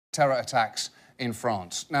terror attacks in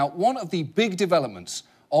France. Now, one of the big developments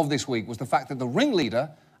of this week was the fact that the ringleader,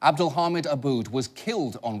 Abdelhamid Aboud, was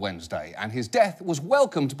killed on Wednesday, and his death was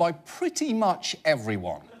welcomed by pretty much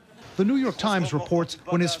everyone. The New York Times reports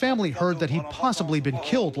when his family heard that he'd possibly been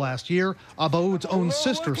killed last year, Aboud's own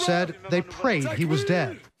sister said they prayed he was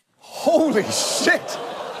dead. Holy shit!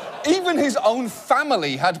 Even his own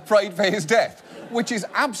family had prayed for his death, which is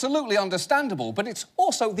absolutely understandable, but it's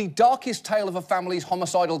also the darkest tale of a family's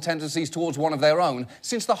homicidal tendencies towards one of their own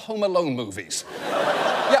since the Home Alone movies.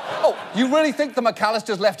 Yeah, oh, you really think the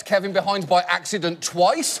McAllisters left Kevin behind by accident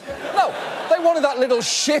twice? No, they wanted that little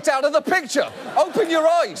shit out of the picture. Open your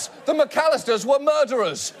eyes. The McAllisters were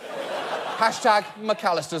murderers. Hashtag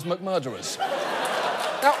McAllisters McMurderers.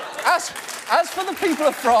 Now, as for the people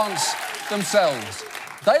of France themselves,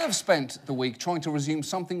 they have spent the week trying to resume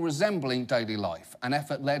something resembling daily life, an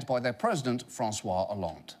effort led by their president, François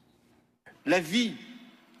Hollande. La vie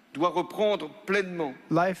doit reprendre pleinement.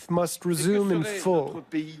 Life must resume in full.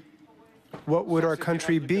 What would our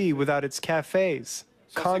country be without its cafes,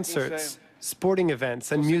 concerts, sporting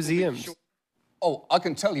events, and museums? Oh, I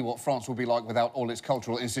can tell you what France would be like without all its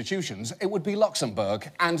cultural institutions. It would be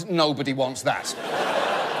Luxembourg, and nobody wants that.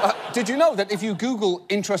 Did you know that if you Google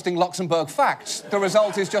interesting Luxembourg facts, the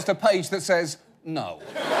result is just a page that says no?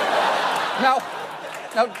 Now,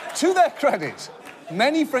 to their credit,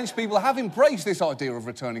 many French people have embraced this idea of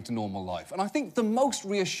returning to normal life, and I think the most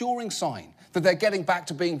reassuring sign that they're getting back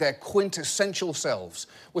to being their quintessential selves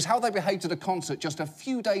was how they behaved at a concert just a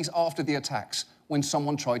few days after the attacks when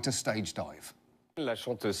someone tried to stage dive. La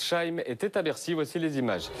chanteuse Shaim était à Bercy, voici les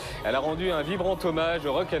images. Elle a rendu un vibrant hommage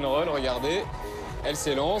au rock'n'roll, regardez. Elle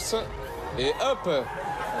s'élance et hop!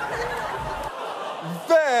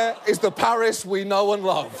 There is the Paris we know and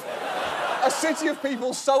love. A city of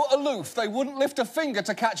people so aloof they wouldn't lift a finger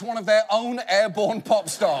to catch one of their own airborne pop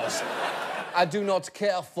stars. I do not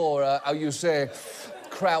care for, how you say,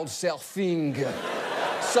 crowd surfing.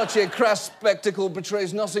 Such a crass spectacle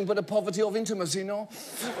betrays nothing but a poverty of intimacy, no?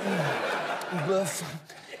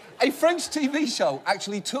 A French TV show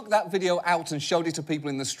actually took that video out and showed it to people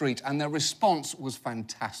in the street, and their response was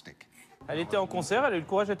fantastic. Elle était en concert, elle a eu le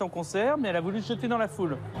courage d'être en concert, mais elle a voulu se jeter dans la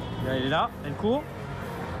foule. Elle est là, elle court.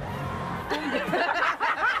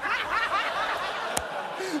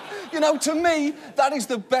 You know, to me, that is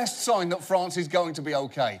the best sign that France is going to be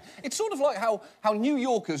OK. It's sort of like how New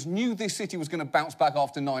Yorkers knew this city was going to bounce back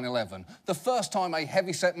after 9/11, the first time a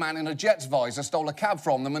heavy-set man in a Jets visor stole a cab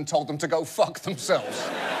from them and told them to go fuck themselves.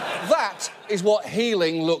 That is what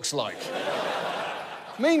healing looks like.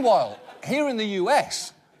 Meanwhile, here in the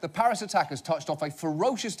US, the Paris attackers touched off a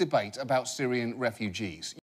ferocious debate about Syrian refugees.